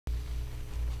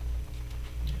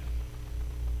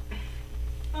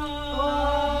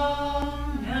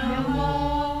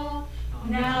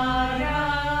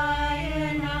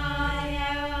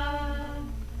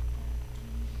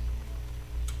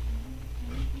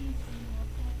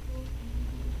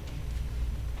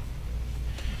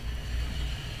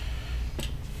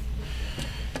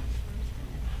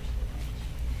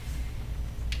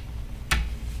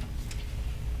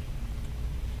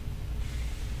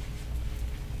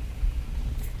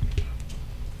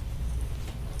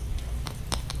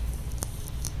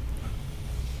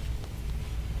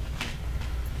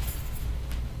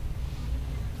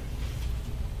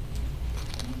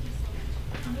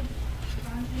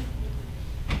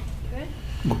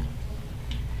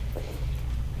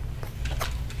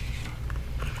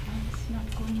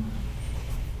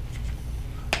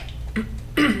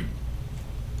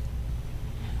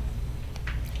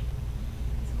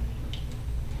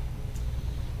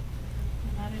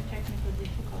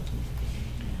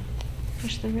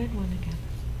Push the red one again.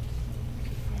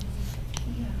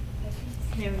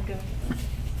 There we go.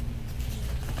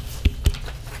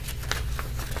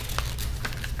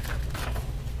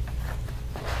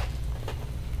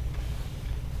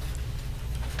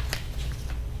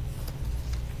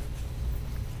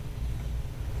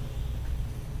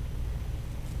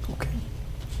 Okay.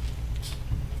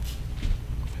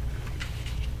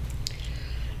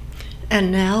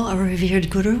 And now our revered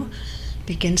Guru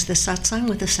begins the satsang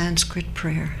with a Sanskrit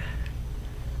prayer.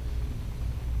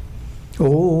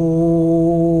 Om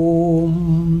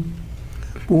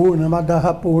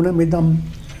Purnamadaha Purnamidam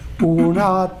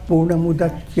Purnat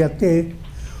Purnamudachyate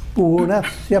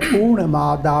Purnasya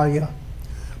Purnamadaya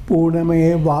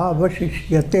Purnameva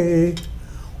Vasishyate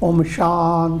Om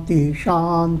Shanti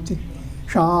Shanti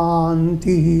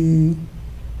Shanti.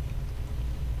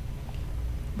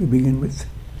 We begin with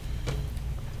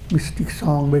mystic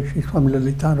song by Sri Swami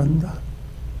Lalitananda,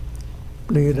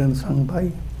 played and sung by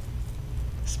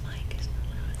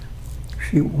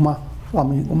Sri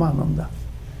Swami Umananda.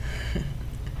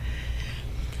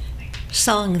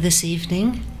 Song this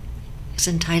evening is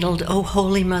entitled, O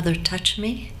Holy Mother, Touch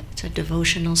Me. It's a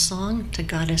devotional song to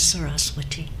Goddess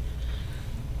Saraswati.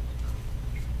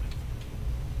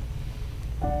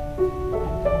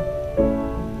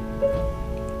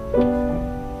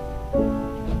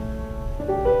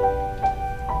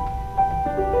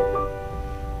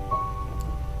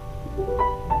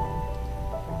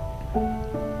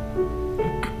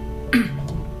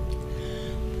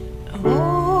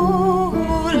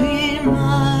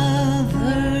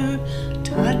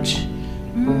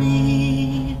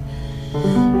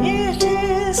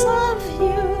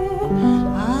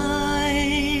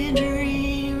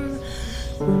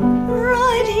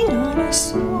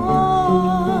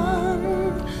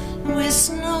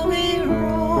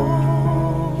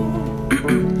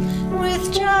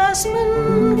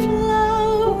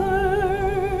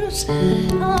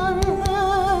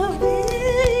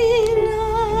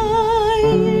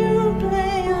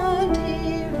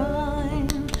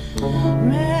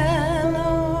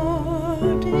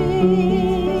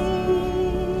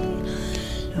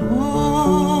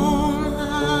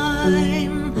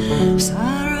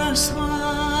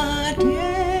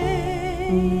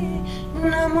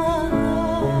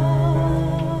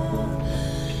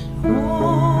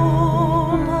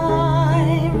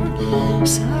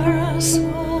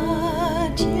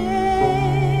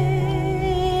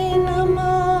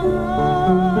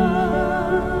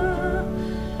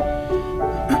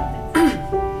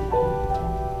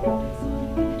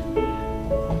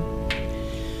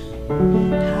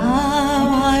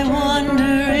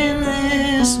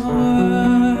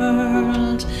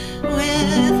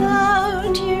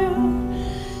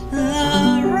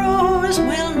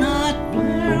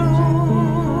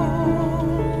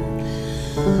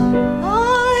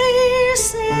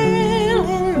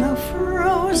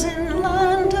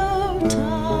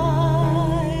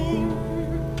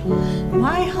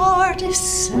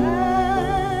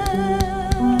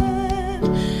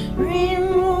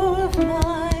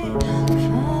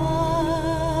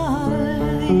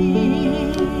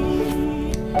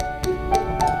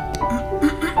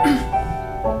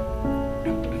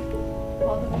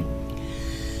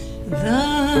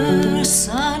 The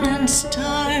sun and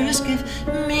stars give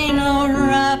me no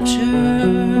rapture.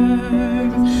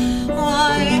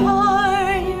 Why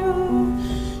are you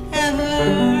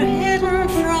ever hidden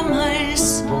from my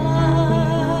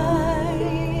sight?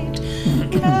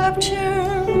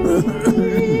 Capture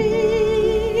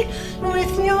me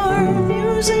with your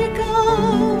music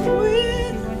of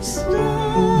wisdom,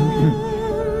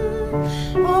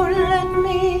 or let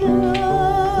me look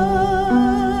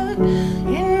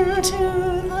into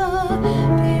the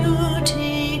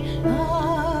beauty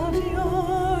of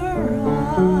your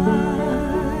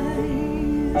eyes.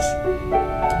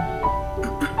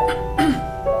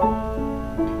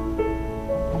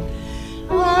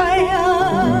 I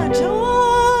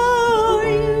adore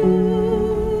you,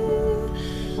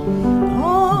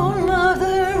 oh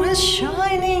Mother with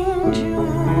shining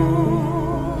jewel,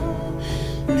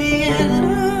 the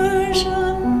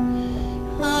illusion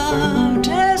of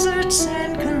desert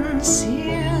sand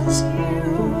conceals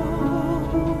you.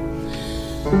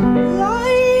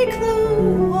 Like the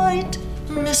white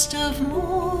mist of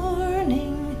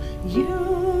morning,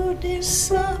 you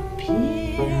disappear.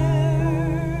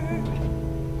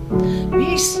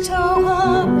 Bestow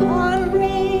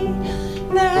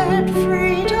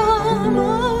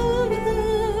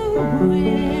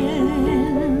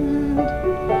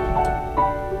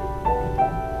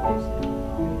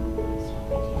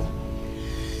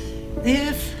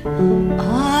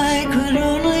I could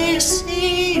only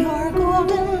see your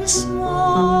golden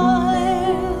smile.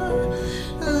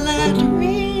 Let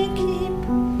me keep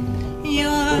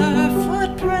your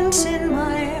footprints in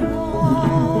my heart.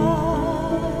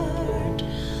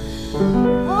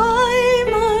 I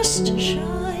must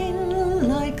shine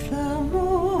like the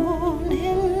moon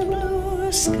in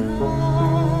blue skies.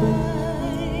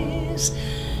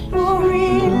 Oh,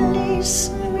 release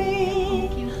me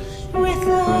with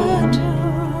a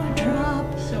dewdrop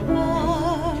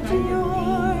of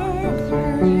your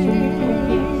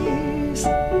grace. The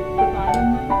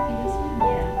bottom might be this one?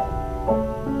 Yeah.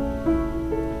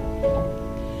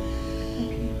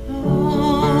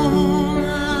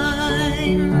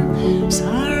 Om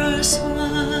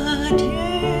Saraswati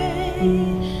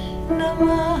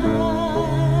Namaha.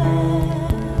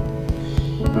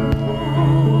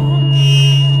 Om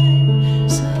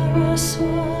Saraswati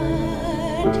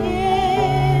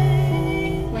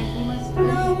When you must start.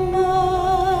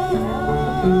 Namaha.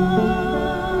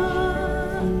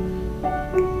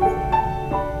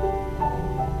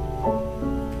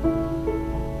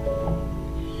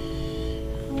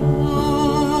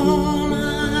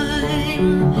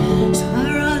 Om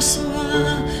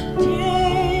Saraswati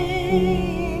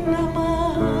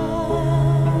Namaha.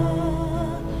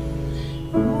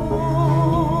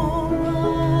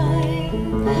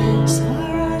 Om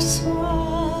Saraswati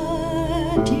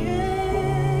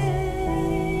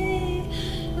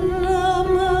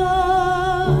Namaha.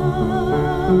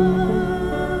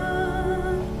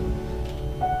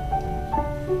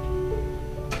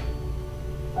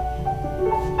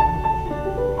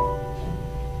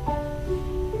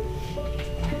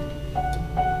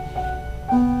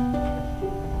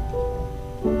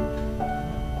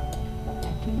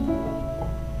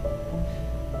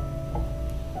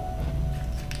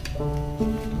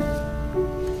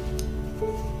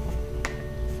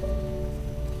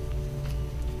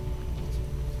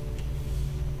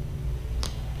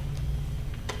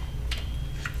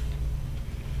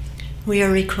 We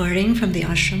are recording from the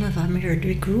ashram of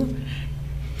Amirudrigu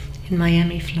in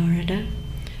Miami, Florida.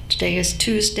 Today is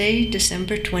Tuesday,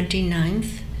 December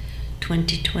 29th,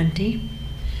 2020.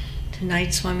 Tonight,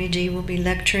 Swamiji will be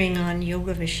lecturing on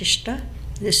Yoga Vasistha.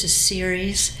 This is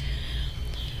series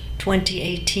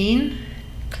 2018,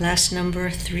 class number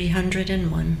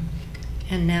 301.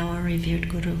 And now our revered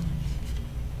Guru.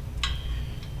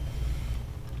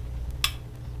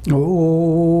 Om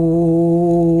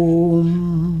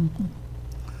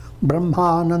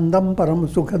Brahmanandam Param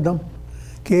Sukhadam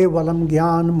Kevalam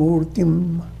Gyan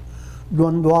Murtim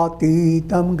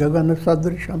Dvandvatitam Gagana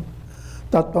Sadrisham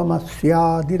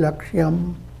Tattvamasya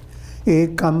Laksham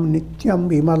Ekam Nityam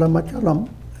Vimalamachalam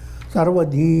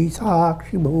Sarvadhi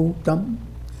Sakshi Bhutam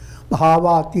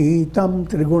Bhavatitam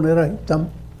Trigunarahitam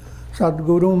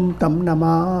Sadgurum Tam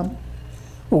Namam.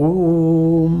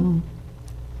 Om.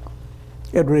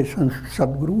 Adoration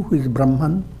Sadguru, who is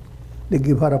Brahman, the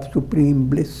giver of supreme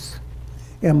bliss,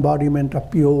 embodiment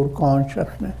of pure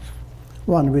consciousness,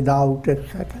 one without a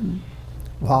second,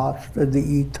 vast as the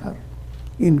ether,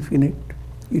 infinite,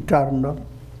 eternal,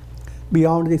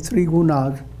 beyond the three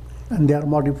gunas and their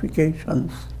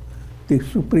modifications, the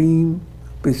supreme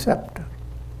preceptor.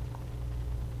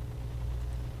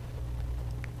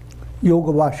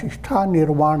 Yoga Vasistha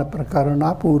Nirvana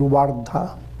Prakarana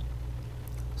Purvardha.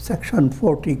 Section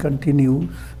 40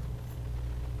 continues.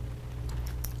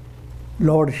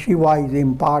 Lord Shiva is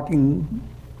imparting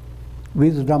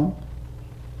wisdom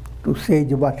to sage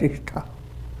Vasistha.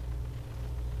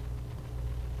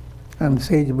 And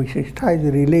sage Vasistha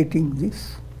is relating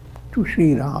this to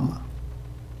Sri Rama.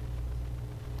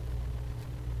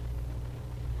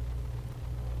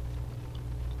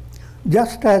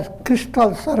 Just as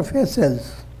crystal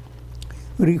surfaces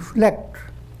reflect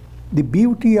the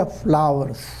beauty of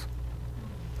flowers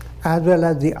as well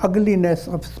as the ugliness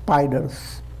of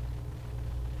spiders,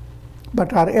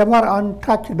 but are ever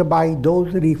untouched by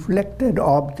those reflected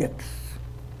objects.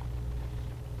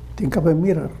 Think of a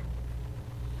mirror.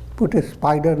 Put a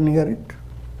spider near it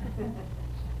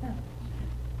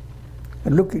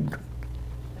and look into it.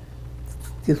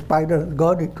 The spider has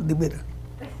gone into the mirror.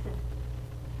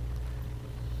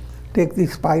 Take the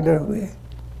spider away.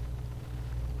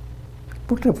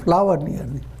 Put a flower near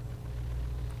it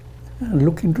and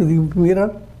look into the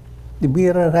mirror. The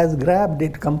mirror has grabbed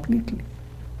it completely.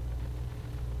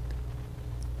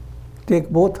 Take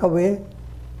both away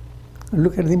and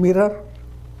look at the mirror.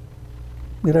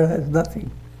 Mirror has nothing.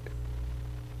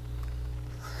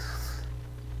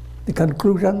 The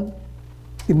conclusion,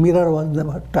 the mirror was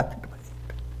never touched by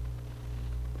it.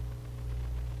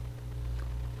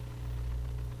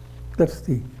 That's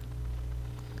the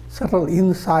subtle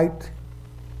insight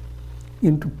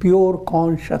into pure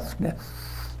consciousness.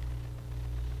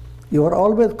 You are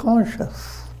always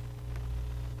conscious,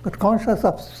 but conscious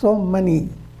of so many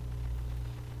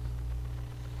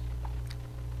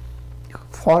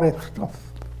forests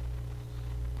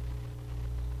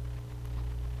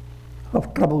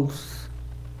of troubles,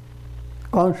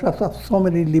 conscious of so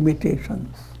many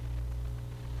limitations.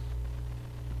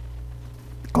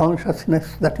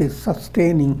 Consciousness that is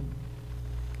sustaining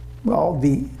all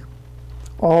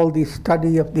the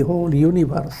study of the whole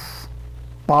universe,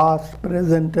 past,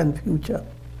 present, and future.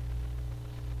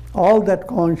 All that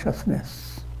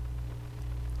consciousness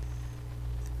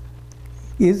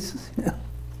is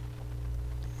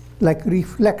like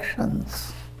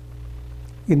reflections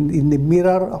in the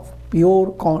mirror of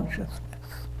pure consciousness.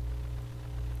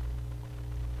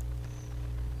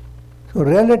 So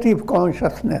relative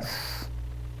consciousness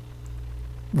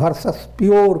versus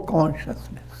pure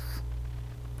consciousness.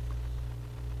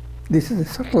 This is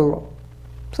a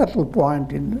subtle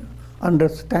point in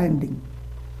understanding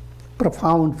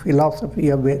profound philosophy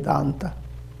of Vedanta.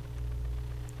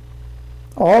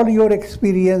 All your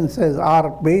experiences are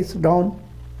based on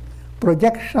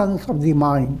projections of the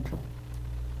mind,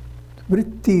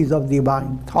 vrittis of the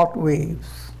mind, thought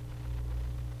waves,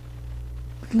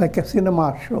 like a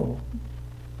cinema show.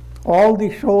 All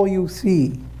the show you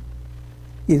see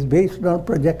is based on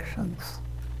projections.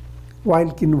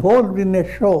 While involved in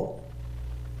a show,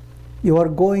 you are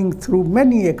going through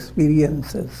many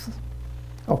experiences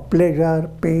of pleasure,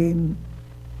 pain,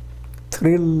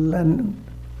 thrill,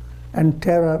 and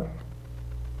terror.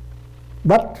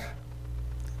 But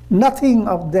nothing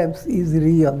of them is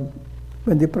real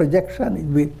when the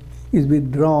projection is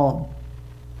withdrawn.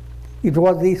 It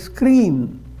was the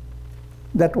screen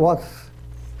that was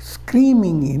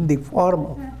screaming in the form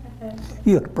of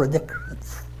your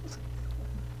projections.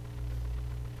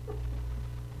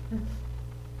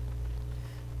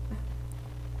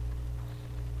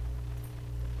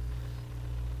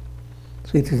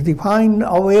 So it is divine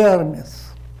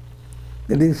awareness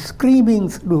that is screaming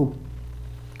through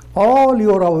all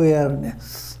your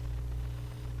awareness,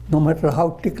 no matter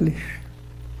how ticklish,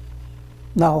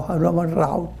 no matter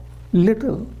how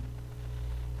little,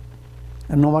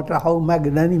 and no matter how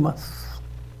magnanimous.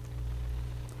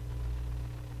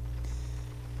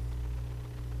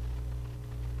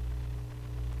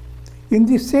 In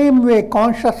the same way,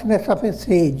 consciousness of a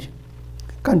sage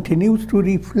continues to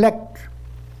reflect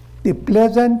the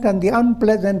pleasant and the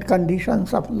unpleasant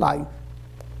conditions of life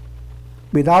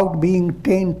without being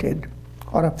tainted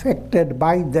or affected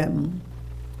by them.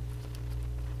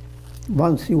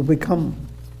 Once you become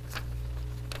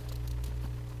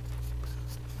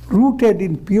rooted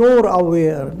in pure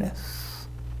awareness,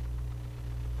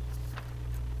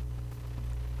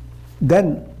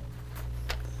 then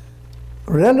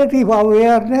relative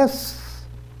awareness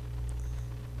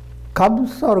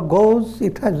comes or goes,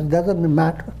 doesn't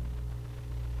matter.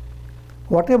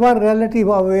 Whatever relative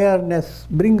awareness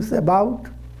brings about,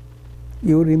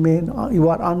 you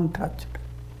are untouched.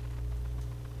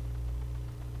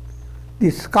 The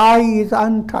sky is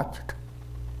untouched.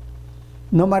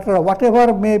 No matter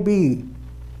whatever may be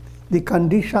the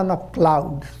condition of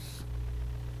clouds.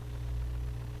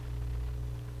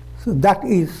 So that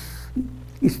is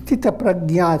sthita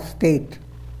prajna state,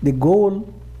 the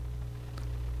goal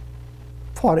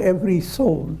for every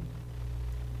soul,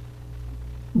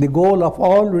 the goal of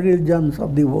all religions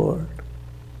of the world.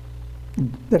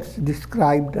 That's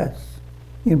described as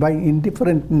in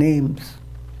different names,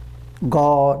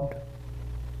 God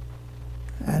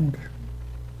and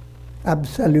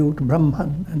absolute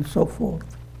Brahman and so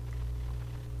forth.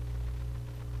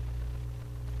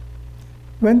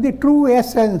 When the true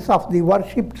essence of the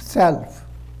worshipped self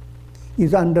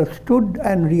is understood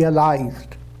and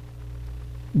realized,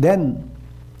 then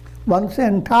one's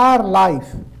entire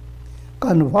life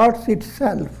converts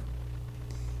itself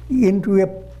into a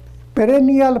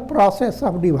perennial process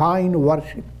of divine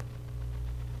worship.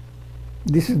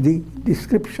 This is the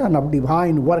description of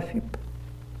divine worship.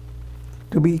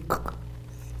 To be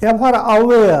ever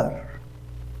aware,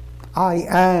 I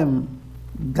am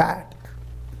that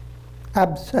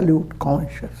absolute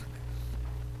consciousness.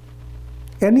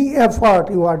 Any effort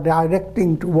you are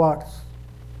directing towards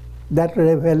that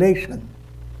revelation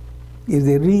is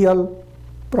a real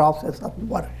process of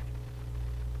worship.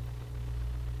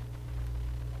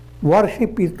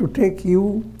 Worship is to take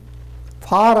you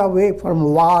far away from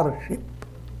worship.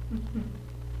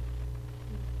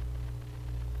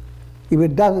 If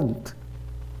it doesn't,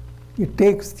 it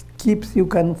keeps you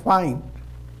confined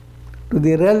to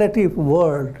the relative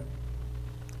world.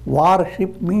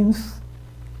 Worship means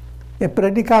a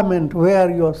predicament where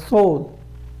your soul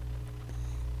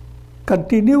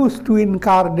continues to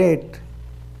incarnate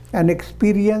and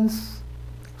experience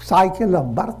cycle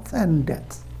of birth and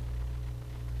death.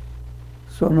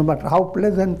 So no matter how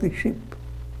pleasant the ship,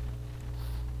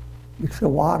 it's a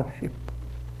warship.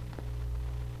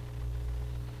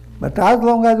 But as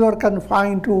long as you are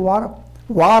confined to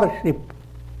warship,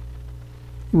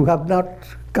 you have not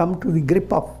come to the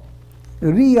grip of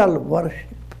real worship.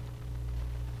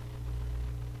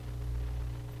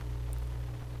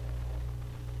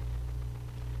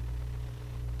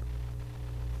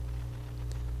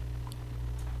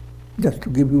 Just to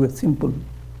give you a simple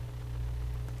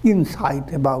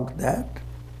insight about that,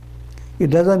 it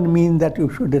doesn't mean that you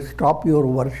should stop your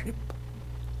worship.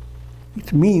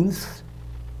 It means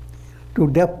to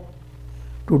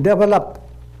develop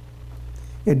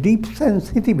a deep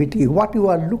sensitivity, what you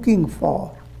are looking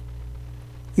for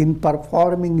in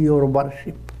performing your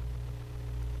worship.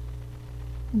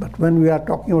 But when we are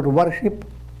talking about worship,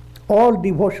 all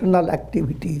devotional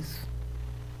activities,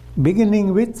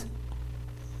 beginning with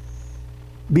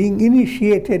being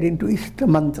initiated into Ishta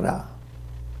Mantra,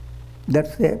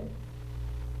 that's the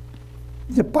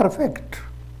perfect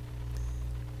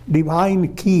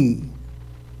divine key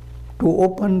to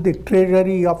open the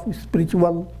treasury of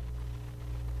spiritual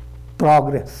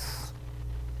progress.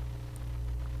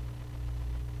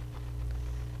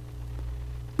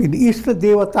 In Ishta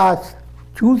Devatas,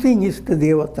 choosing Ishta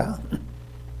Devata,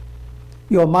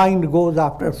 your mind goes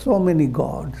after so many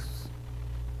gods,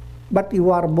 but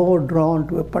you are more drawn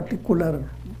to a particular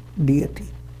deity.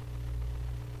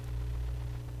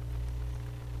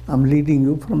 I'm leading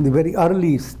you from the very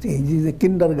early stage, the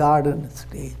kindergarten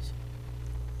stage.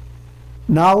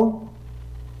 Now,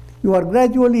 you are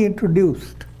gradually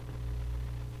introduced.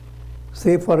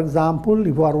 Say, for example, if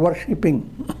you are worshipping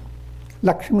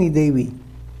Lakshmi Devi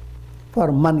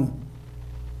for money.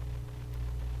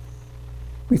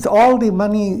 With all the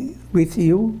money with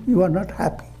you, you are not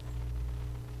happy.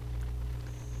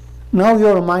 Now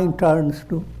your mind turns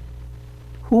to,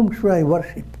 whom should I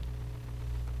worship?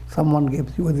 Someone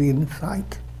gives you the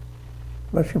insight.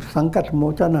 Worship Sankat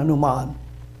Mochan Hanuman.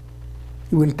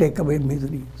 He will take away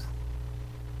miseries.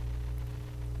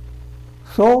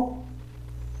 So,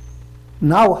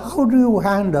 now how do you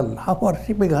handle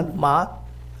worshipping Hanuman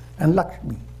and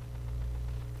Lakshmi?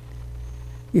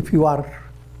 If you are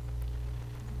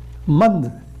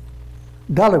mand,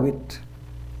 dull of it,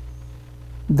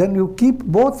 then you keep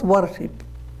both worship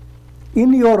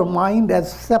in your mind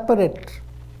as separate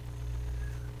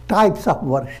types of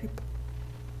worship.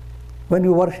 When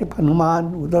you worship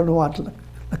Hanuman, you don't want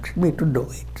Lakshmi to do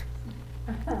it.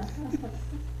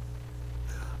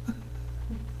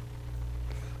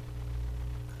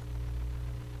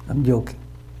 I'm joking.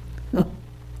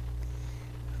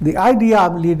 The idea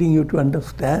I'm leading you to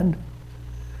understand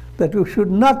that you should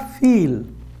not feel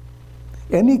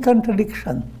any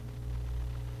contradiction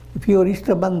if your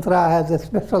Ishta Mantra has a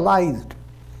specialized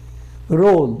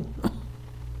role.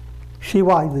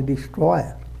 Shiva is the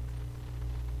destroyer.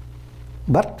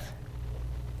 But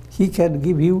he can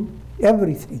give you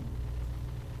everything.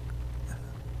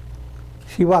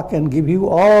 Shiva can give you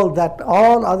all that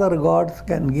all other gods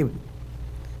can give.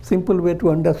 Simple way to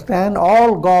understand,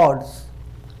 all gods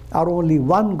are only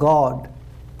one God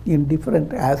in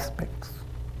different aspects.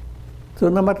 So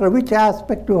no matter which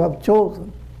aspect you have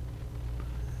chosen,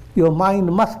 your mind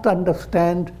must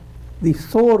understand the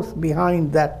source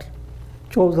behind that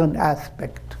chosen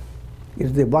aspect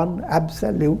is the one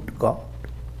absolute God.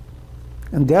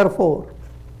 And therefore,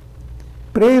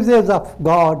 praises of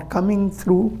God coming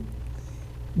through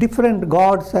different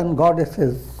gods and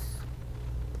goddesses,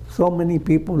 so many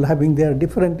people having their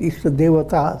different Ishta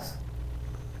Devatas,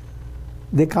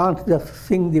 they can't just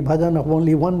sing the bhajan of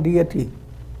only one deity.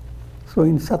 So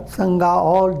in satsanga,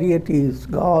 all deities,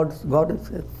 gods,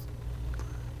 goddesses,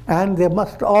 and they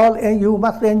must all, you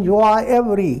must enjoy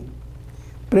every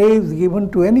praise given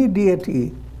to any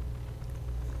deity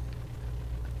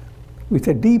with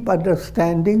a deep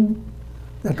understanding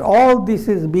that all this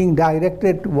is being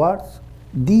directed towards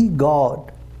the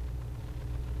God.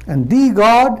 And the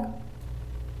God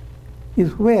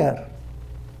is where?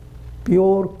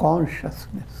 Pure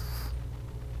consciousness,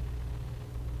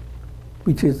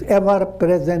 which is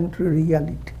ever-present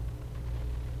reality.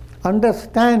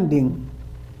 Understanding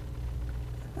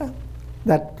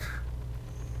that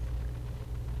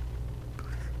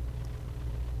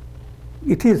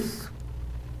it is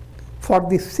for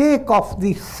the sake of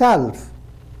the self,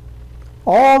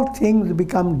 all things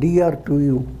become dear to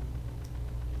you.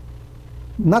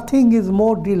 Nothing is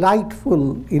more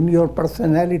delightful in your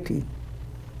personality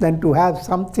than to have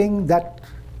something that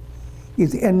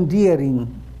is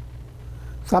endearing,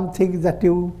 something that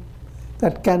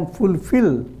can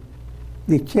fulfill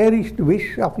the cherished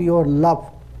wish of your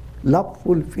love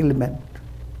fulfillment,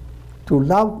 to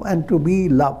love and to be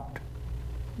loved,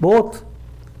 both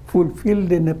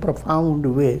fulfilled in a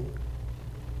profound way.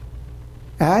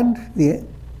 And the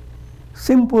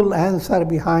simple answer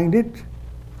behind it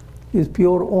is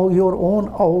your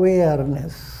own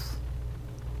awareness.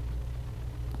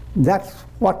 That's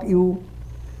what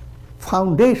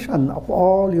foundation of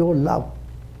all your love.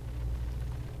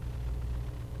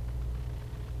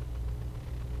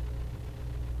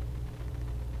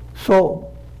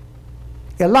 So,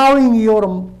 allowing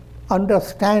your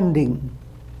understanding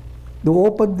to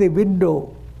open the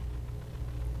window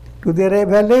to the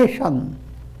revelation,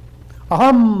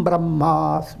 Aham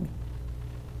Brahmasmi,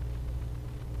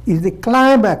 is the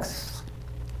climax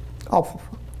of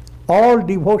all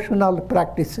devotional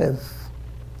practices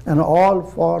and all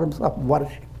forms of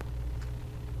worship.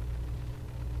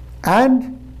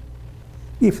 And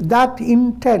if that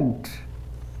intent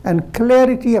and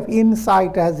clarity of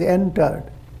insight has entered,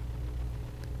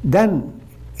 then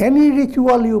any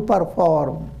ritual you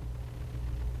perform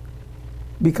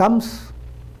becomes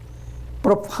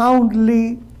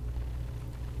profoundly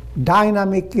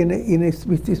dynamic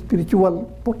with a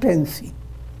spiritual potency.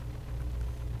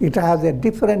 It has a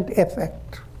different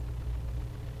effect.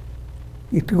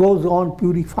 It goes on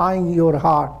purifying your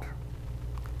heart,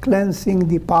 cleansing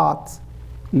the paths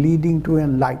leading to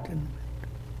enlightenment.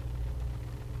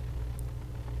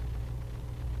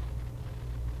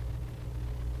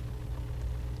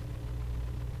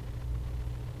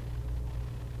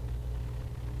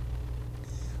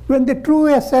 When the true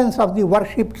essence of the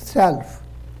worshipped self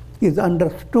is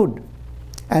understood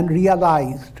and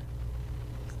realized,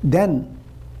 then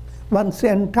one's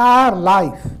entire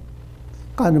life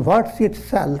converts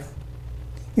itself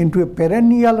into a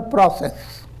perennial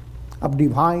process of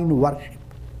divine worship.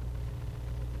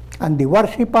 And the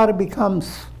worshipper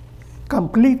becomes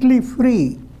completely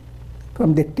free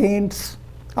from the taints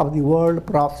of the world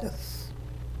process.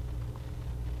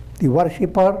 The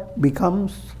worshipper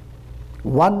becomes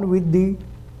one with the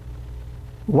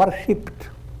worshipped.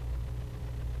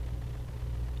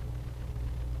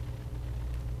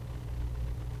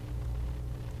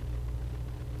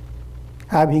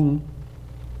 Having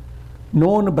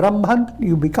known Brahman,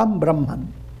 you become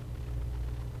Brahman.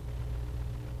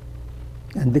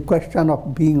 And the question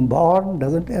of being born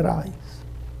doesn't arise.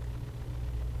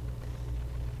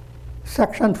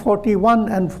 Section 41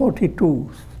 and 42,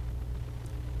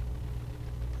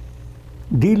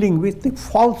 dealing with the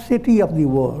falsity of the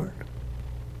world.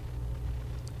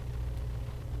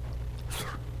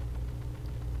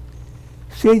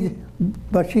 Sage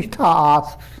Vasistha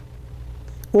asks,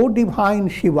 O divine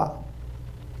Shiva,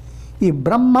 if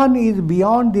Brahman is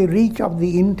beyond the reach of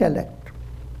the intellect,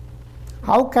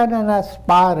 how can an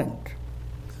aspirant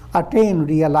attain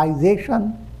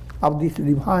realization of this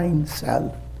divine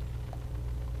self?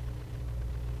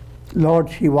 Lord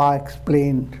Shiva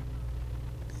explained,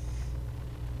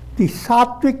 the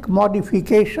sattvic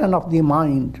modification of the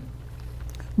mind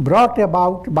brought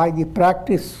about by the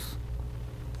practice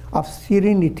of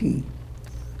serenity,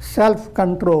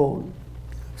 self-control,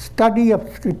 study of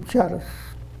scriptures,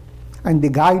 and the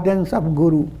guidance of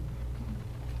Guru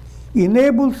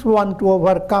enables one to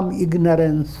overcome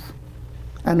ignorance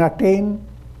and attain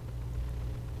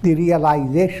the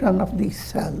realization of the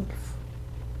self.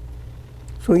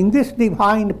 So in this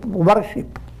divine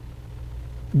worship,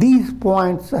 these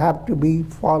points have to be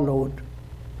followed.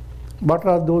 What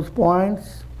are those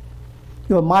points?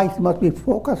 Your mind must be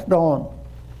focused on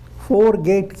 4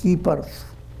 gatekeepers.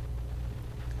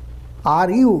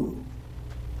 Are you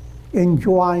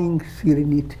enjoying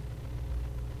serenity?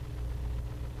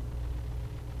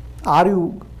 Are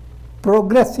you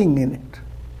progressing in it?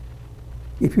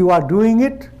 If you are doing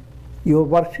it, your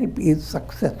worship is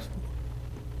successful.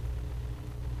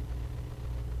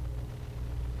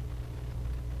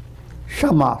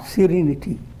 Shama,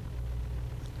 serenity.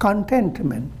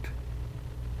 Contentment.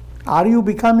 Are you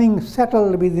becoming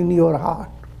settled within your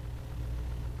heart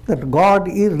that God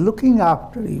is looking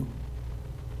after you?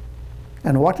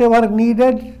 And whatever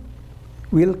needed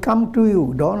will come to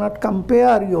you. Do not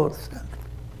compare yourself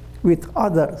with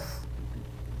others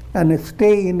and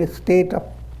stay in a state of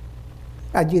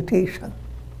agitation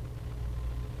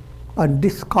or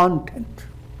discontent.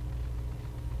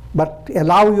 But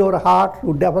allow your heart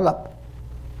to develop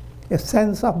a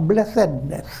sense of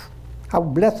blessedness. How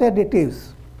blessed it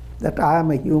is that I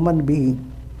am a human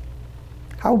being.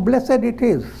 How blessed it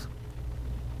is,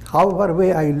 however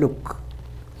way I look.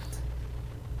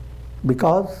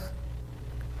 Because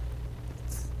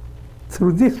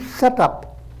through this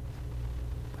setup,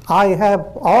 I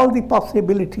have all the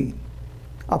possibility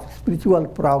of spiritual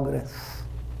progress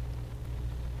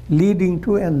leading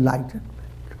to enlightenment.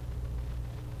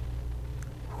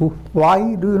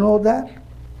 Why do you know that?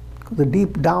 Because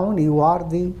deep down you are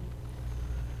the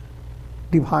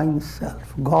divine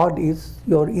self. God is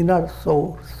your inner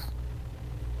source.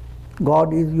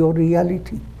 God is your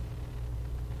reality.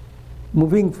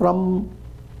 Moving from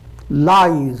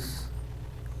lies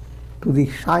to the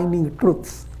shining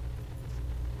truth,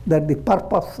 that the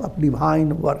purpose of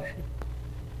divine worship.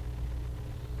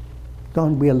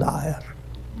 Don't be a liar.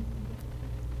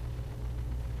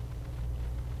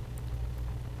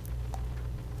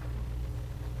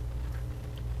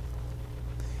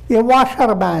 A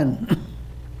washerman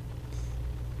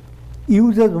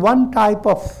uses one type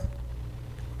of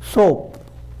soap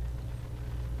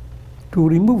to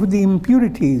remove the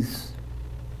impurities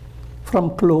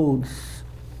from clothes.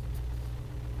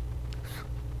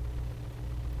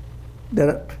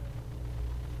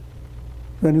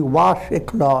 When you wash a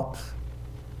cloth,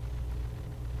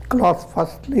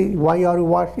 firstly, why are you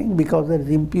washing? Because there is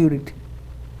impurity.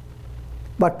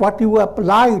 But what you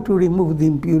apply to remove the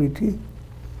impurity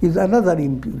is another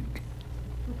impurity.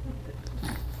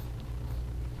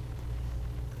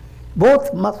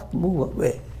 Both must move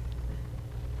away.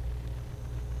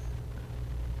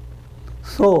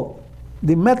 So,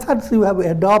 the methods you have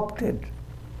adopted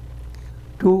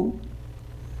to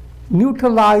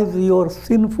neutralize your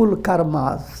sinful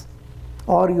karmas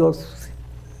or your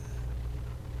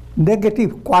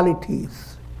negative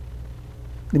qualities,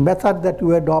 the method that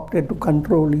you adopted to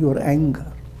control your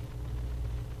anger,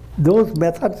 those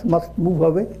methods must move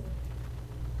away.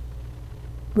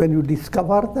 When you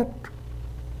discover that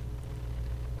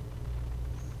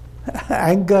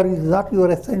anger is not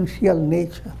your essential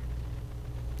nature,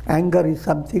 anger is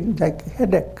something like a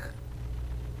headache.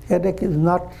 Headache is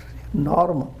not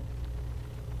normal.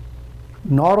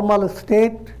 Normal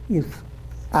state is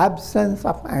absence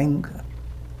of anger.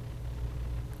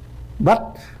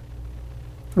 But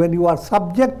when you are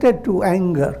subjected to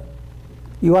anger,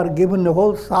 you are given the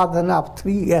whole sadhana of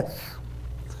 3S.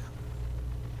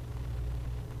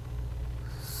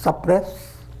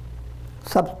 Suppress,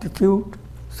 substitute,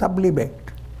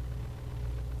 sublimate.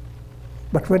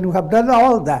 But when you have done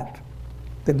all that,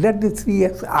 then let the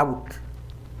 3S out.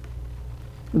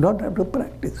 You don't have to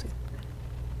practice it.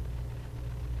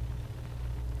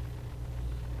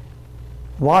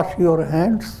 Wash your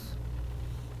hands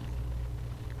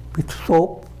with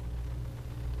soap,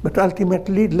 but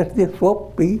ultimately let the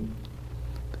soap be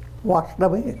washed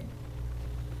away.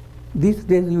 These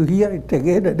days you hear it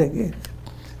again and again.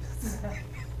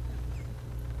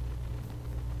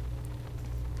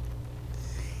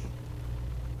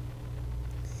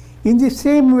 In the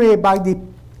same way, by the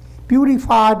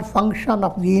purified function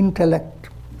of the intellect,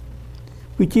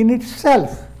 which in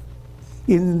itself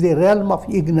is in the realm of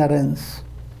ignorance,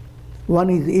 one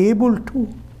is able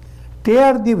to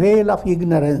tear the veil of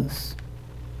ignorance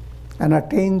and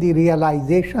attain the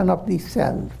realization of the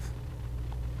self.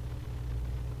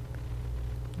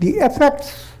 The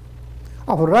effects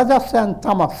of rajas and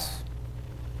tamas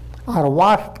are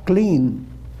washed clean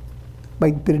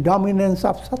by the predominance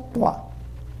of sattva.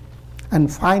 And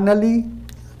finally,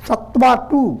 sattva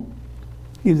too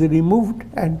is removed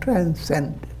and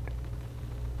transcended.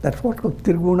 That's what called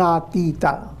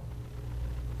Triguna-tita.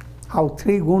 How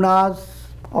three gunas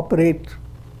operate.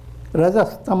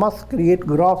 Rajas, tamas create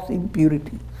gross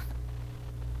impurities.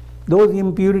 Those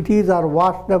impurities are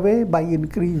washed away by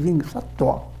increasing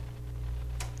sattva.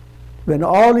 When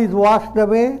all is washed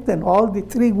away, then all the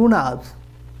three gunas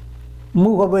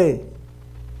move away.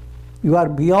 You are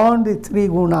beyond the three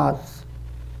gunas.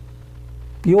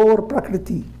 Pure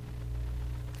Prakriti.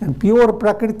 And pure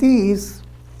Prakriti is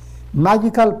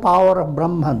magical power of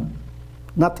Brahman.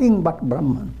 Nothing but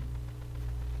Brahman.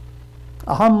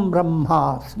 Aham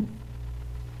Brahmasmi.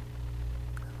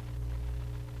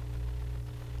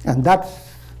 And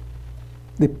that's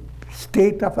the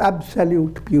state of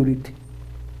absolute purity.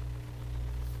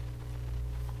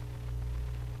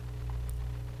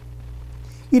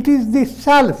 It is the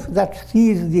self that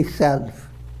sees the self.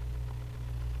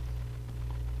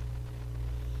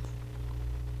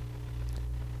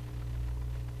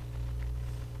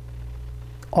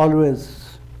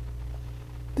 Always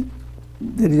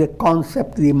there is a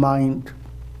concept in the mind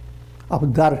of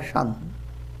darshan.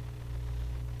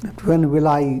 That when will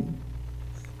I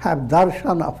have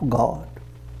darshan of God?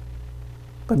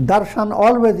 But darshan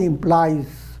always implies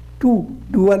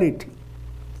duality.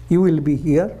 You will be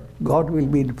here, God will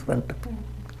be in front of you.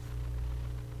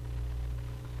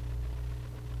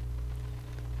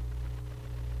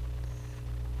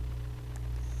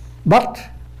 But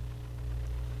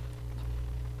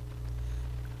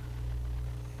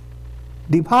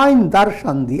divine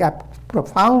darshan, the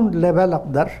profound level of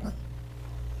darshan,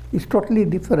 is totally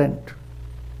different.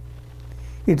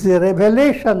 It's a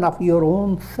revelation of your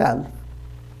own self,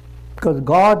 because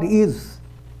God is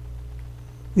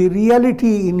the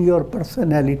reality in your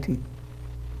personality.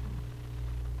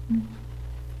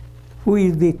 Who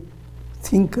is the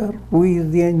thinker? Who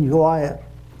is the enjoyer?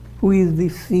 Who is the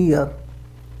seer?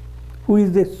 Who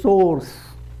is the source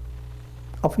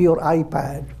of your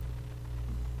iPad?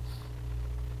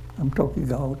 I'm talking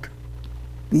about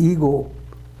the ego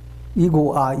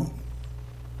I.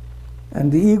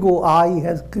 And the ego I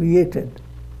has created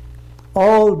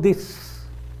all this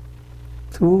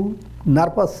through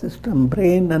nervous system,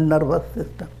 brain and nervous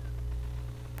system.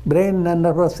 Brain and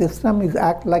nervous system is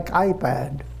act like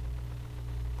iPad.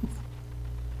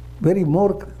 Very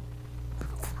more,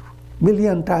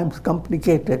 million times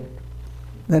complicated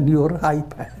than your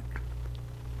iPad.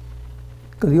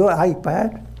 Because your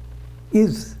iPad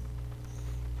is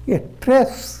a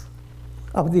trace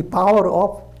of the power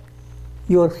of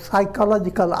your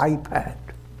psychological iPad,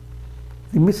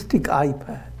 the mystic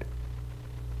iPad.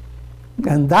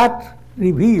 And that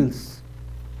reveals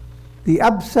the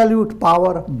absolute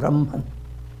power of Brahman.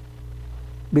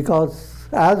 Because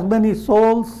as many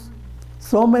souls,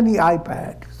 so many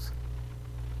iPads.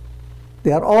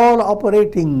 They are all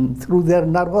operating through their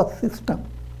nervous system,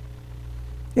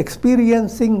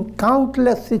 experiencing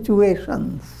countless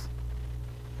situations,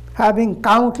 having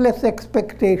countless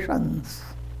expectations,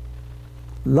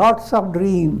 lots of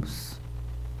dreams,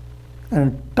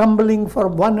 and tumbling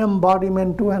from one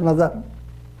embodiment to another.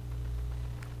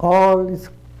 All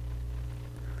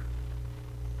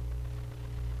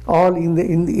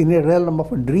in a realm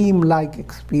of a dream-like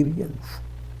experience,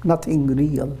 nothing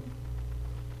real.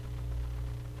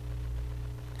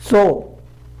 So,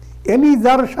 any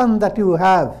darshan that you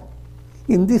have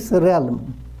in this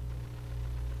realm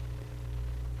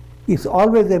is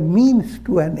always a means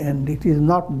to an end. It is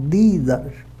not the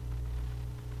darshan.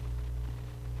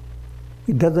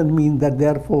 It doesn't mean that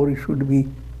therefore it should be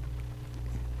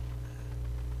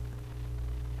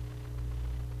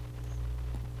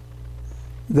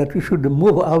that we should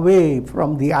move away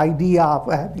from the idea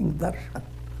of having darshan.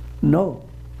 No.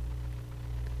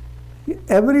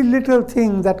 Every little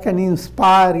thing that can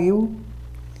inspire you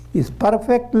is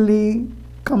perfectly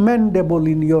commendable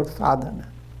in your sadhana.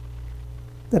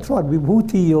 That's what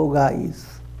Vibhuti Yoga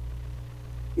is.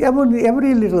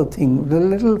 Every little thing, the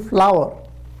little flower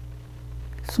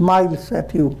smiles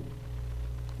at you.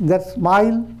 That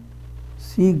smile,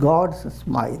 see God's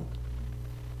smile.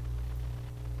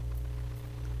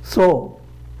 So,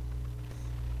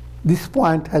 this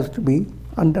point has to be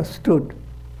understood,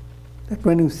 that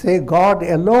when you say God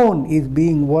alone is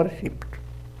being worshipped,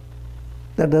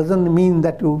 that doesn't mean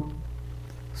that you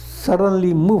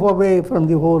suddenly move away from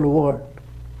the whole world.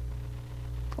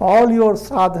 All your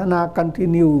sadhana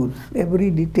continues, every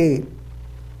detail,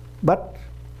 but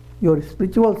your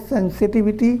spiritual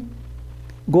sensitivity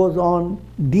goes on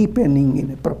deepening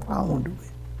in a profound way.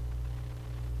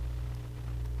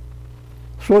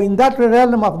 So in that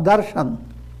realm of darshan,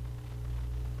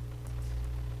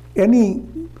 any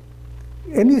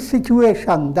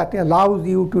situation that allows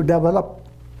you to develop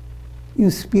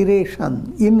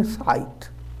inspiration, insight,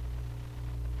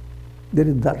 there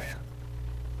is darshan.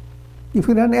 If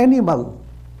you're an animal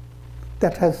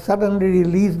that has suddenly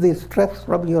released the stress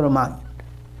from your mind,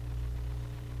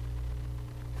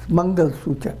 it's Mangal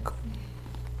Suchak,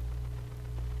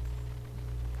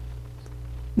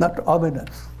 not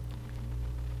ominous,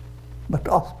 but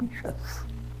auspicious.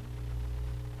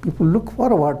 People look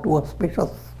forward to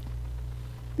auspicious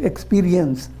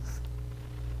experiences.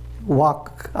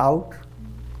 Walk out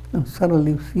and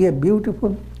suddenly see a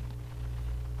beautiful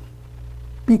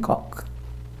peacock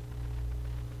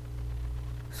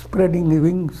spreading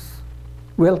wings,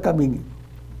 welcoming you.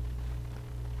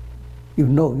 You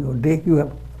know your day,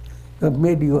 you have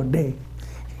made your day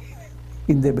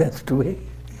in the best way.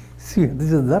 See,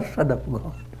 this is darshan of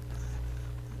God.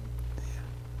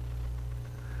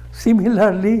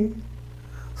 Similarly,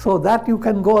 so that you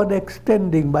can go on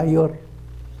extending by your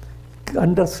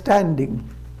understanding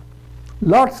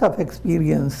lots of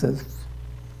experiences.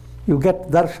 You get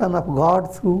darshan of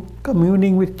God through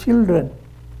communing with children,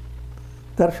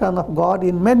 darshan of God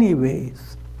in many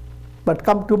ways, but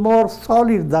come to more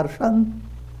solid darshan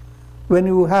when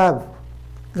you have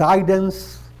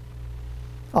guidance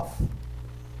of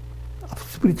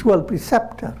spiritual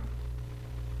preceptor.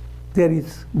 There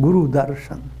is Guru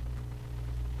darshan.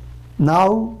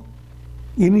 Now,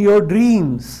 in your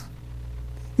dreams,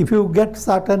 If you get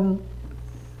certain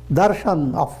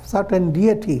darshan of certain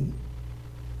deity,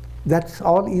 that's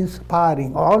all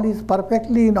inspiring. All is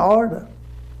perfectly in order.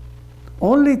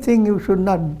 Only thing you should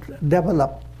not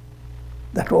develop,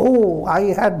 that, oh,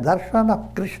 I had darshan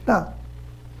of Krishna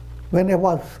when I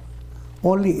was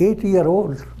only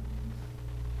 8-year-old.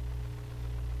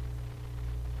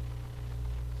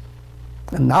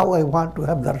 And now I want to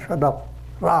have darshan of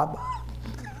Rama.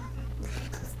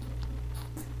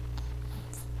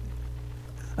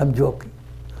 I'm joking.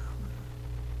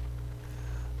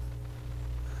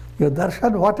 Your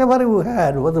darshan, whatever you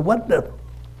had, was wonderful.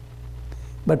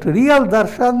 But real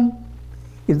darshan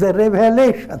is the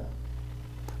revelation.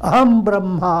 Aham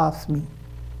Brahmasmi.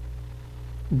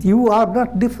 You are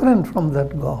not different from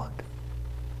that God.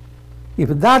 If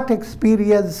that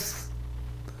experience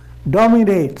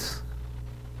dominates,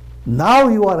 now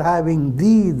you are having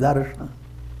the darshan.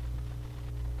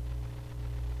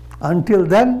 Until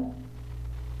then,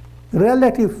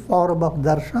 relative form of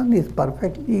darshan is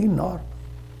perfectly normal.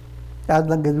 As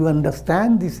long as you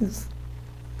understand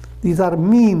these are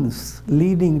means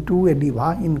leading to a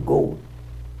divine goal.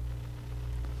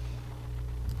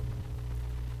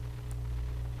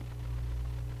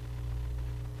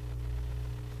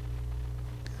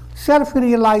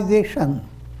 Self-realization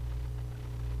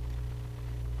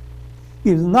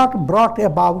is not brought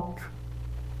about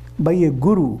by a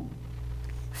guru,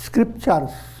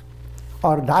 scriptures,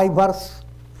 or diverse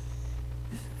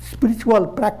spiritual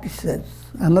practices.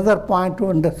 Another point to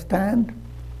understand,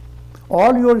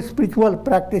 all your spiritual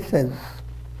practices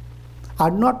are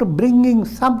not bringing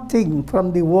something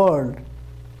from the world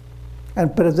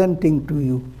and presenting to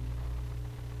you.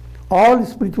 All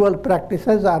spiritual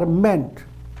practices are meant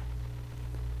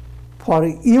for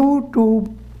you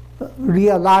to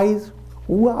realize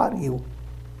who are you,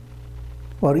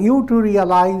 for you to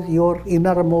realize your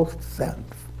innermost self.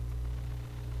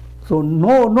 So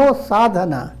no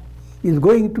sadhana is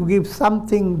going to give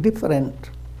something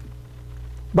different,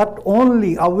 but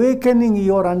only awakening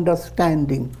your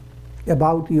understanding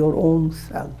about your own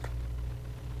self.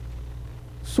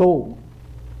 So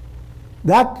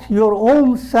that your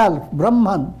own self,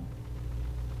 Brahman,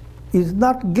 is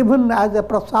not given as a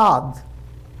prasad.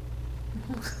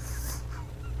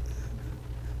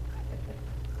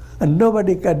 And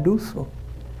nobody can do so.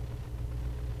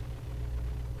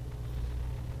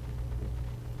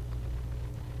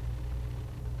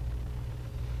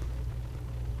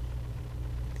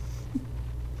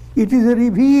 It is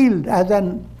revealed as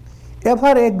an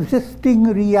ever-existing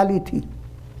reality.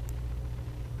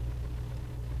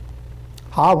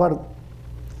 However,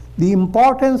 the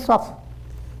importance of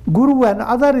Guru and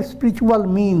other spiritual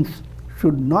means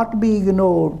should not be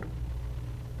ignored,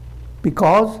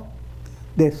 because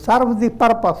they serve the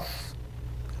purpose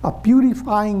of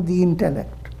purifying the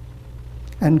intellect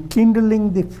and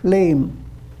kindling the flame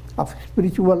of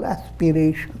spiritual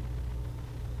aspiration.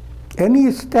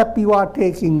 Any step you are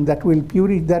taking that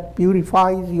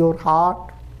purifies your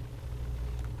heart,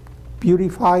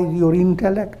 purifies your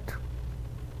intellect,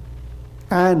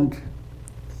 and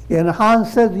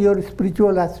enhances your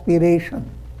spiritual aspiration,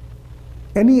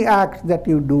 any act that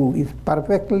you do is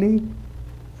perfectly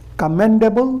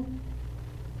commendable,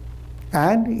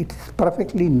 and it is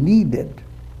perfectly needed.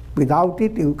 Without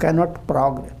it, you cannot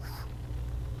progress.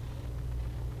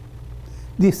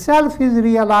 The self is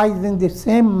realized in the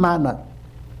same manner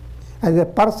as a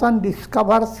person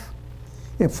discovers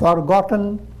a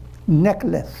forgotten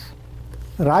necklace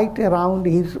right around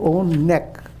his own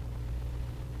neck.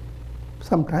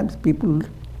 Sometimes people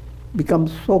become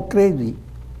so crazy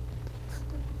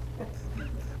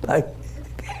by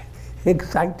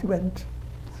excitement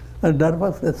and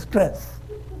nervous stress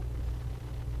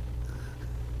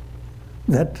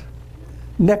that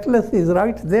necklace is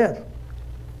right there.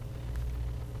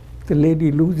 The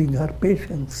lady losing her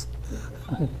patience,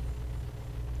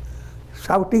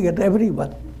 shouting at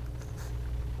everyone.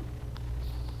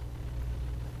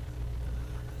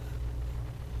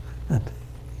 And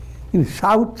he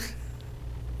shouts,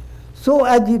 so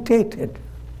agitated,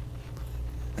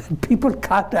 and people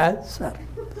can't answer.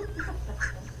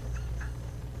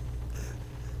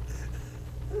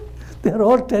 They're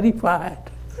all terrified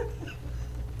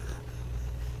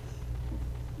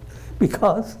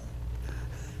because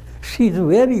she's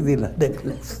wearing the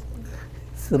necklace.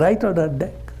 It's right on her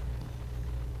neck.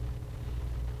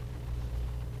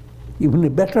 Even a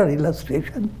better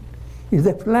illustration is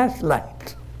a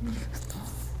flashlight.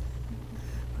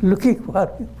 Looking for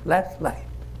a flashlight.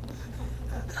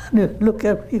 And you look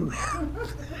everywhere.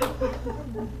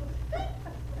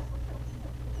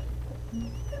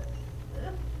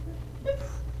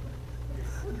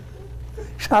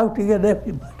 shouting at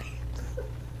everybody.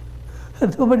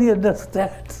 And nobody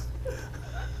understands.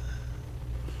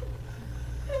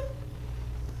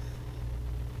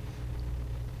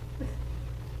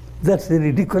 That's a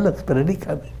ridiculous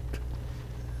predicament.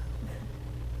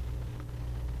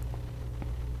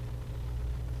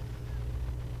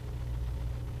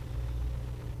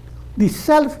 The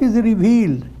self is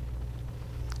revealed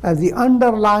as the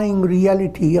underlying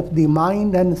reality of the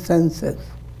mind and senses.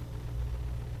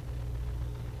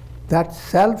 That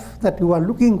self that you are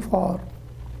looking for,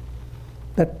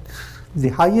 that's the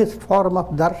highest form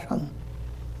of darshan,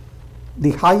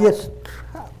 the highest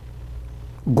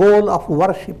goal of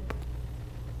worship.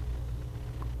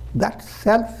 That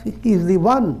self is the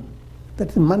one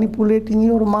that is manipulating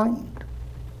your mind,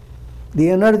 the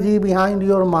energy behind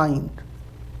your mind.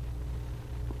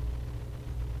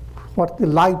 What's the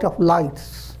light of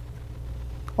lights?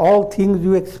 All things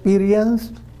you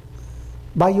experience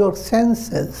by your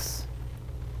senses.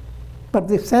 But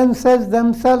the senses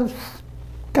themselves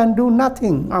can do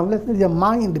nothing unless there is a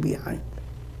mind behind.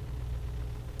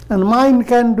 And mind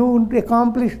can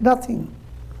accomplish nothing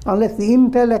unless the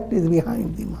intellect is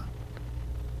behind the mind.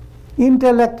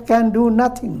 Intellect can do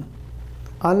nothing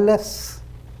unless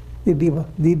the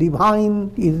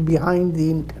divine is behind the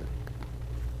intellect.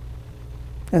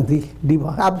 And the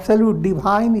absolute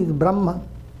divine is Brahman.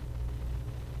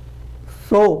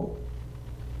 So,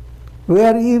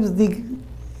 where is the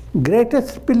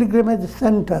greatest pilgrimage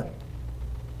center?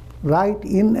 Right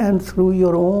in and through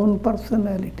your own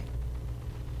personality.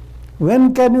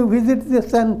 When can you visit the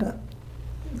center?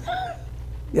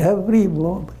 Every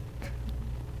moment.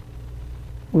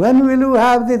 When will you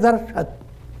have the darshan?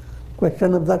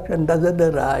 Question of darshan doesn't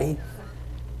arise.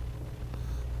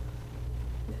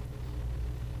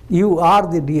 You are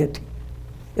the deity,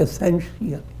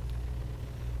 essentially.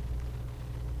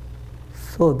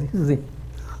 So this is the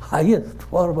highest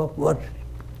form of worship.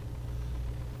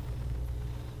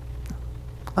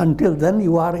 Until then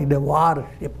you are in a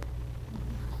worship.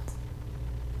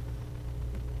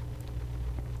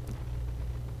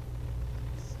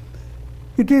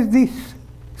 It is this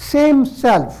same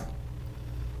self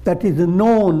that is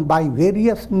known by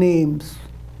various names.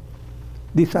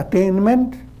 This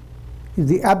attainment is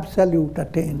the absolute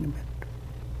attainment.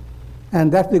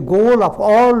 And that's the goal of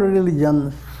all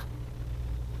religions.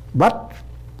 But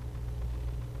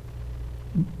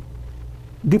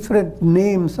different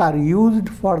names are used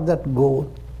for that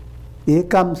goal.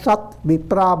 Ekam sat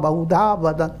vipra baudha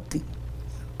vadanti.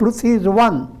 Truth is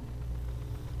one.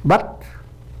 But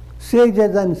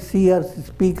sages and seers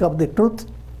speak of the truth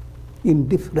in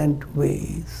different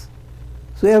ways.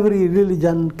 So every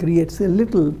religion creates a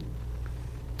little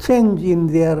change in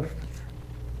their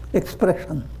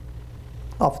expression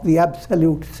of the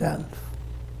absolute self.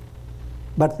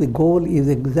 But the goal is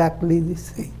exactly the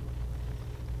same.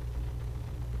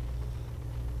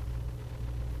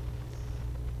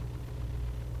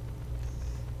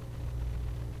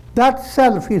 That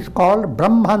self is called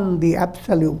Brahman, the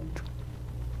absolute.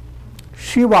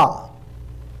 Shiva,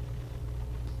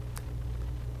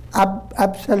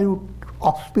 absolute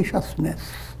auspiciousness.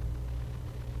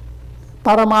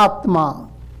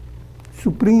 Paramatma,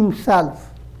 supreme self.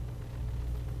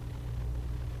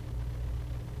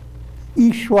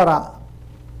 Ishvara,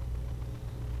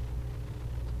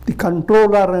 the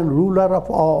controller and ruler of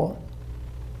all.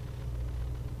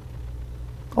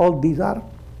 All these are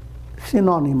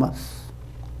synonymous.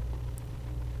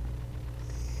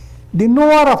 The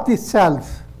knower of the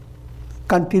self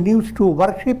continues to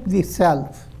worship the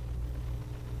self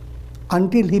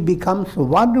until he becomes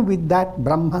one with that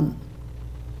Brahman.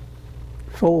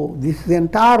 So this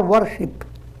entire worship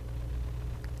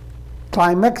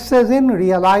climaxes in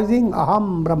realizing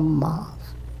Aham Brahma.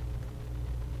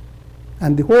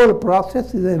 And the whole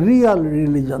process is a real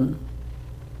religion,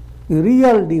 a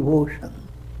real devotion,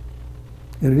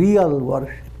 a real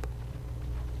worship.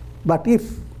 But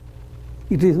if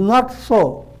it is not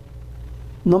so,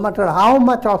 no matter how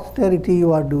much austerity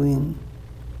you are doing,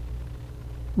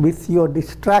 with your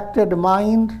distracted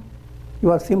mind, you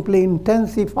are simply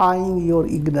intensifying your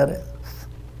ignorance.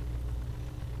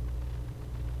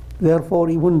 Therefore,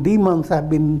 even demons have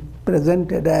been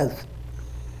presented as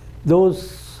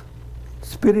those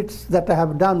spirits that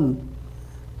have done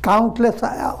countless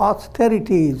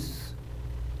austerities,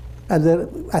 as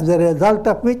a result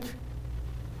of which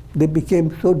they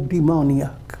became so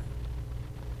demoniac.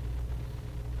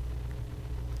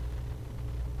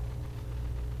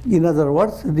 In other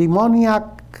words,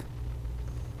 demoniac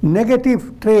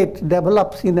negative trait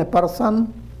develops in a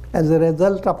person as a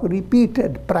result of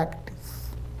repeated practice.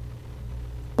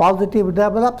 Positive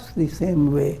develops the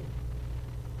same way.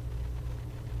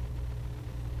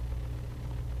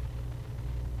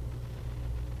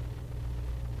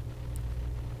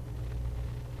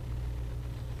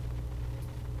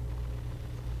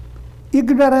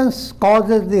 Ignorance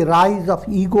causes the rise of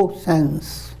ego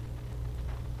sense.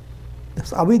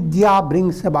 This avidya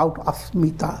brings about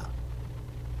asmita.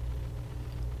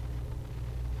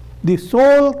 The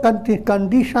soul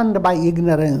conditioned by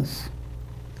ignorance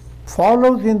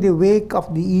follows in the wake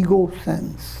of the ego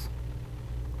sense.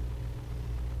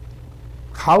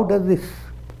 How does this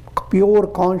pure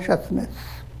consciousness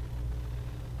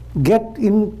get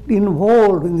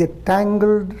involved in the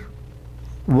tangled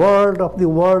world of the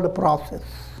world process?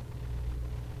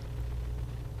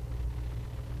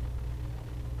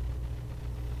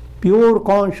 Pure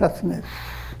consciousness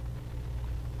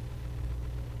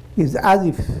is as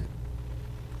if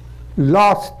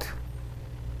lost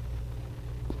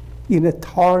in a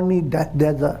thorny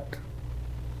desert.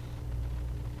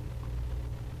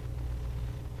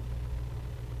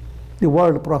 The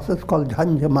world process called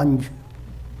Jhanjamanj.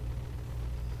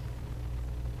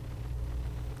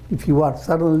 If you are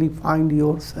suddenly find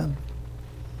yourself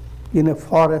in a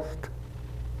forest,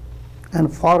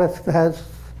 and forest has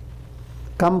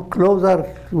come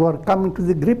closer, you are coming to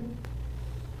the grip,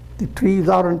 the trees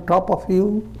are on top of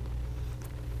you,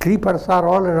 creepers are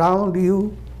all around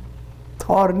you,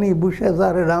 thorny bushes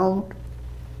are around,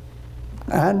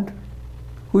 and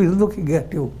who is looking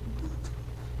at you?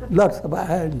 Lots of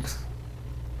ants.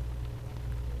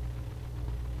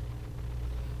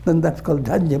 Then that's called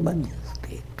Jhanjamanya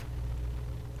state.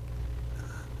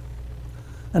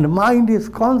 And the mind is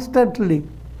constantly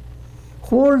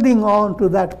holding on to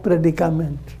that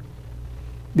predicament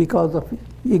because of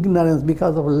ignorance,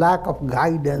 because of lack of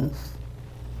guidance,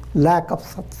 lack of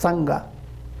satsanga,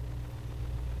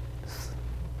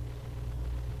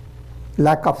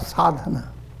 lack of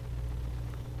sadhana.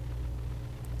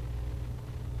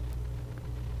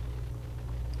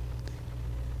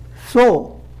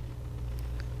 So,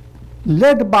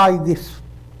 led by this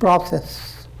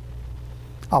process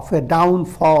of a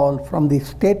downfall from the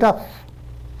status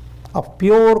of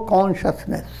pure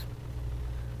consciousness,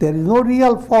 there is no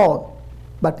real fall,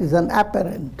 but is an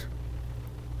apparent.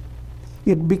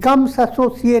 It becomes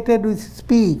associated with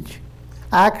speech,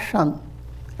 action,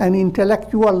 and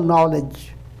intellectual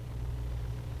knowledge.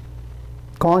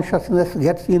 Consciousness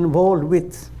gets involved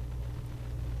with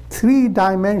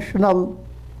three-dimensional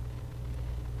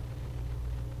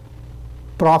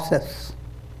process,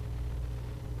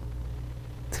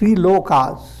 three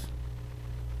lokas: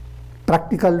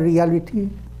 practical reality,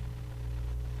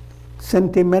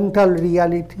 sentimental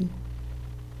reality,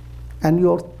 and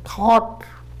your thought,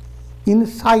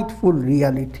 insightful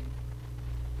reality.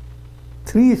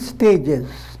 Three stages.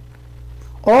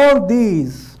 All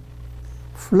these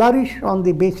flourish on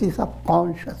the basis of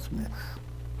consciousness.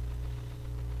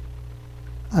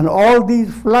 And all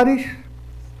these flourish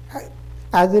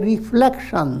as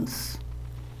reflections,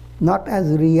 not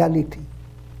as reality.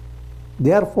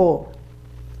 Therefore,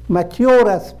 mature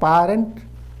aspirant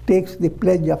takes the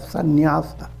pledge of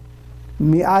sannyasa.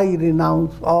 May I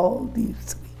renounce all these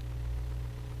three.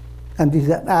 And this is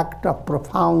an act of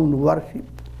profound worship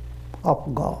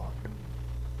of God.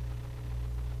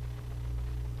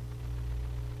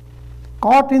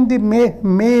 Caught in the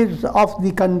maze of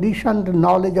the conditioned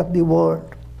knowledge of the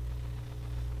world,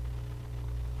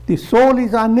 the soul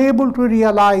is unable to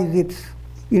realize its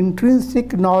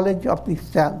intrinsic knowledge of the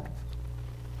self.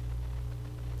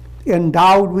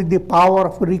 Endowed with the power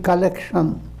of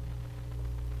recollection,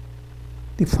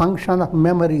 the function of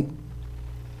memory,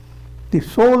 the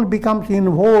soul becomes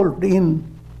involved in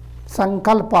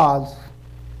sankalpas,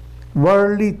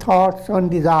 worldly thoughts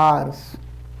and desires.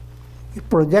 It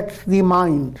projects the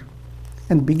mind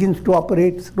and begins to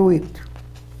operate through it.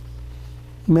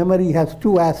 Memory has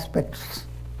two aspects: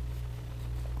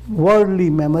 worldly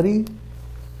memory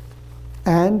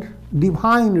and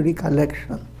divine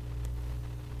recollection.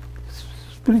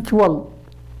 Spiritual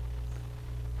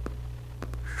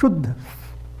Shuddha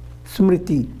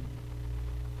Smriti.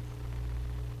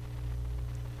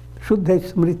 Shuddha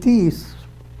Smriti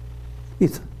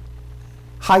is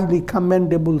highly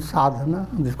commendable sadhana.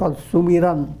 This is called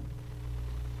Sumiran,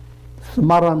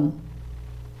 Smaran,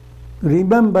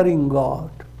 remembering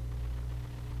God.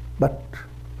 But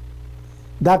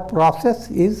that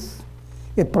process is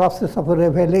a process of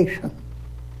revelation.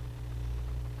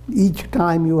 Each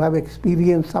time you have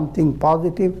experienced something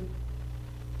positive,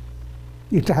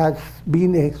 it has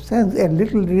been a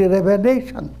little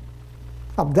revelation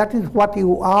of that is what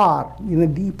you are in a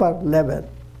deeper level.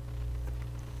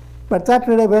 But that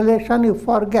revelation you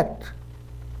forget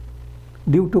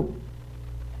due to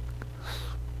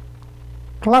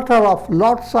clutter of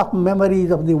lots of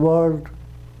memories of the world,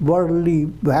 worldly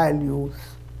values.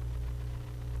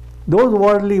 Those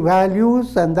worldly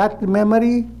values and that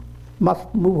memory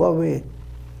must move away.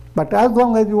 But as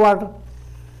long as you are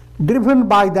driven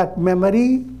by that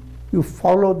memory, you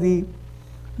follow the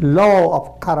law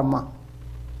of karma.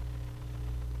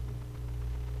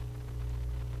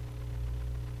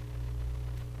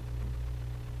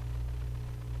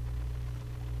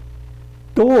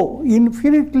 Though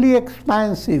infinitely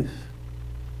expansive,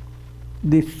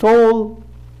 the soul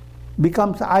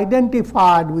becomes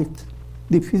identified with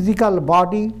the physical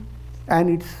body and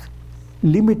its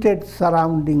limited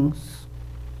surroundings.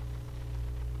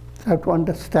 You have to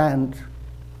understand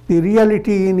the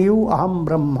reality in you, Aham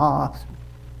Brahmasmi.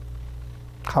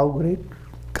 How great,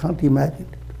 can't imagine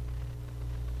it.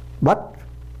 But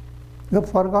you have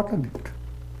forgotten it.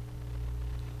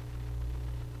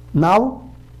 Now,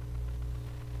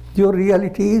 your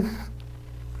reality is,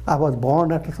 I was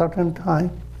born at a certain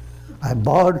time, I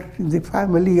born in the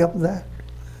family of that,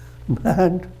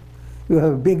 and you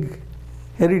have a big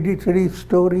hereditary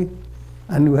story,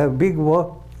 and you have big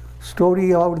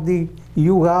story of the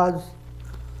yugas,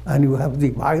 and you have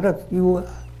the virus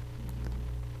yuga,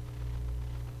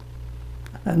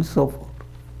 and so forth.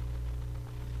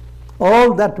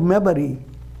 All that memory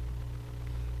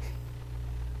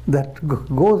that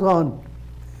goes on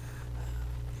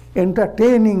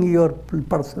entertaining your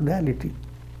personality,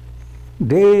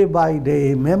 day by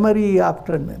day, memory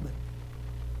after memory.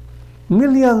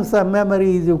 Millions of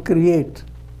memories you create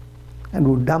and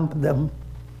you dump them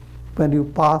when you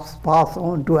pass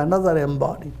on to another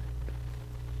embodiment.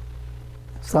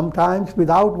 Sometimes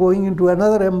without going into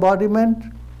another embodiment,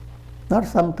 not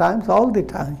sometimes, all the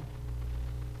time.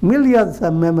 Millions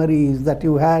of memories that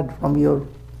you had from your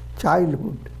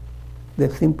childhood, they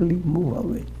simply move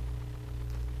away.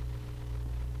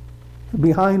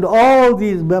 Behind all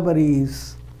these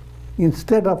memories,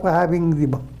 instead of having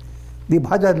the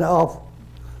bhajan of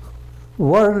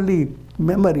worldly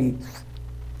memories,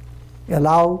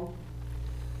 allow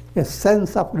a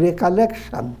sense of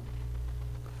recollection,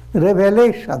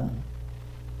 revelation,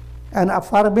 and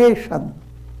affirmation.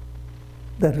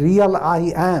 The real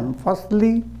I am.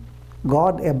 Firstly,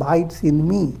 God abides in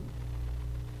me.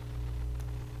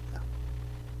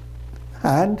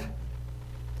 And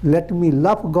let me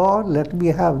love God, let me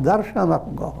have darshan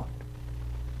of God.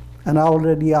 And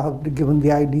already I have given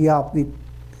the idea of the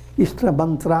Ishtra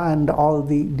mantra and all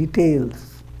the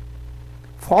details.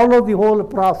 Follow the whole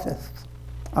process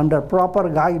under proper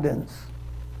guidance.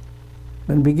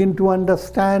 And begin to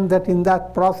understand that in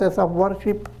that process of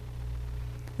worship,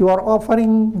 you are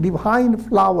offering divine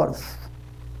flowers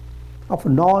of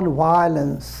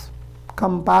non-violence,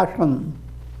 compassion,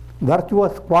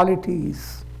 virtuous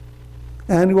qualities,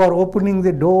 and you are opening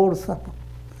the doors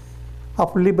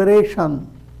of liberation,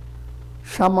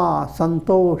 shama,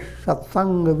 santosh,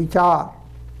 satsang, vichar,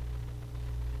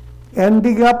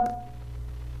 ending up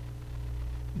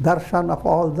darshan of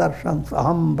all darshans,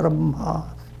 aham brahma.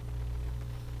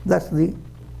 That's the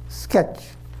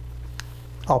sketch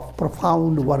of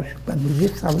profound worship, and with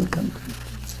this I will conclude.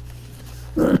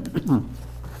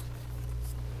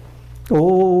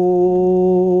 Om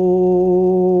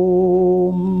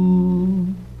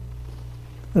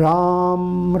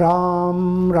Ram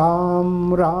Ram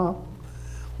Ram Ram.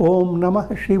 Om Namah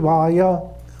Shivaya.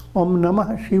 Om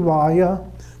Namah Shivaya.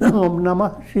 Om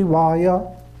Namah Shivaya.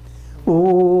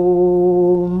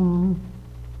 Om.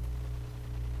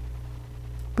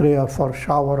 Prayer for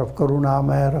shower of Karuna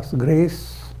Ras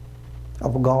grace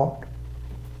of God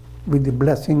with the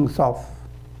blessings of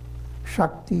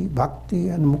Shakti, Bhakti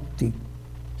and Mukti,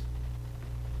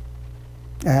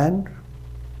 and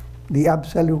the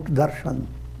absolute darshan,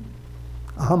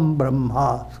 Aham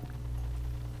Brahmasmi.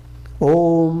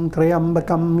 Om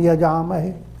Trayambakam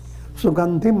Yajamahe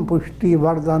Sugandhim Pushti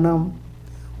Vardhanam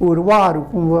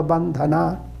Urvarukum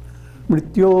Bandhana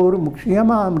Mrityor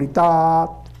Mukshiyama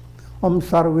Mritat. Om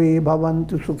Sarve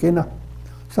Bhavantu Sukhina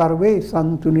Sarve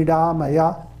Santu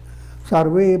Nidamaya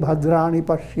Sarve Bhadrani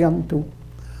Pashyantu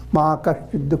Ma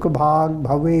Kashchid Dukha Bhag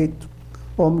Bhavet.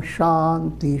 Om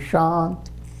Shanti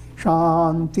Shanti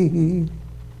Shanti.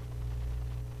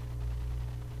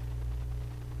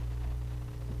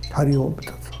 Hari Om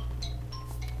Tat.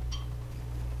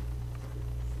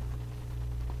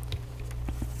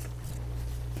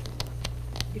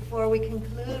 Before we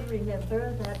conclude,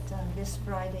 remember that this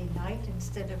Friday night,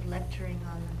 instead of lecturing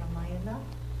on the Ramayana,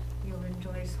 you'll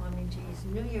enjoy Swamiji's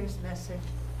New Year's message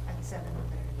at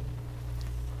 7:30.